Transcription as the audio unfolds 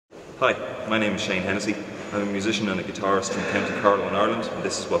Hi, my name is Hennessy. I'm a musician and a guitarist from County Carlow in Ireland, and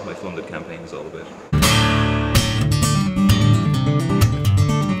this is what my FundIt campaign is all about.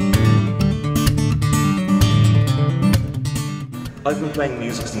 I've been playing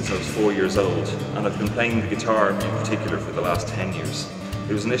music since I was 4 years old, and I've been playing the guitar in particular for the last 10 years.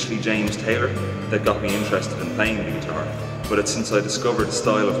 It was initially James Taylor that got me interested in playing the guitar, but it's since I discovered a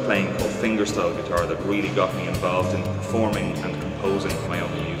style of playing called fingerstyle guitar that really got me involved in performing and composing my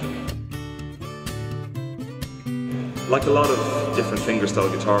own music. Like a lot of different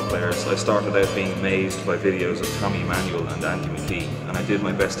fingerstyle guitar players, I started out being amazed by videos of Tommy Emmanuel and Andy McKee, and I did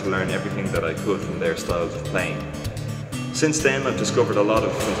my best to learn everything that I could from their styles of playing. Since then, I've discovered a lot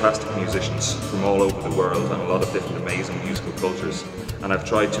of fantastic musicians from all over the world and a lot of different amazing musical cultures, and I've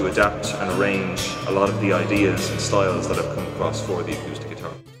tried to adapt and arrange a lot of the ideas and styles that I've come across for the acoustic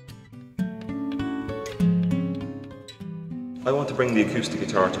guitar. I want to bring the acoustic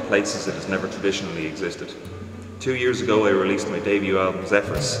guitar to places it has never traditionally existed. 2 years ago I released my debut album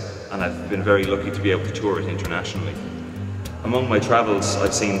Zephyrs, and I've been very lucky to be able to tour it internationally. Among my travels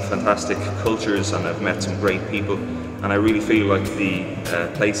I've seen fantastic cultures and I've met some great people, and I really feel like the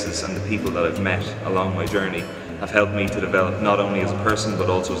places and the people that I've met along my journey have helped me to develop not only as a person but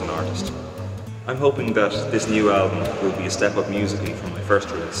also as an artist. I'm hoping that this new album will be a step up musically from my first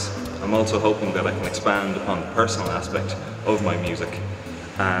release. I'm also hoping that I can expand upon the personal aspect of my music,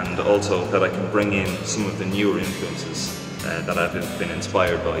 and also that I can bring in some of the newer influences that I've been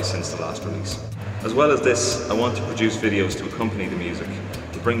inspired by since the last release. As well as this, I want to produce videos to accompany the music,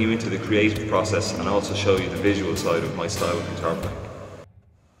 to bring you into the creative process and also show you the visual side of my style of guitar playing.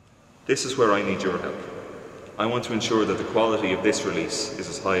 This is where I need your help. I want to ensure that the quality of this release is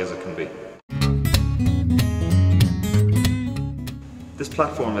as high as it can be. This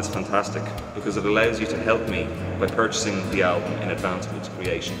platform is fantastic because it allows you to help me by purchasing the album in advance of its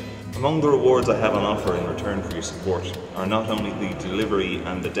creation. Among the rewards I have on offer in return for your support are not only the delivery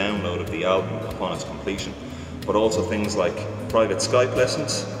and the download of the album upon its completion, but also things like private Skype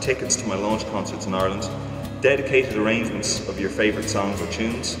lessons, tickets to my launch concerts in Ireland, dedicated arrangements of your favourite songs or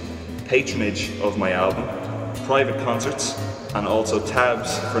tunes, patronage of my album, private concerts, and also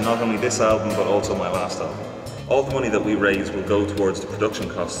tabs for not only this album but also my last album. All the money that we raise will go towards the production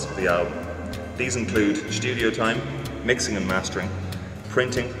costs of the album. These include studio time, mixing and mastering,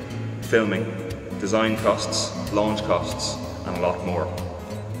 printing, filming, design costs, launch costs, and a lot more.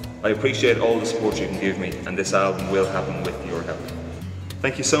 I appreciate all the support you can give me, and this album will happen with your help.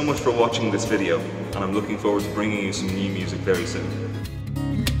 Thank you so much for watching this video, and I'm looking forward to bringing you some new music very soon.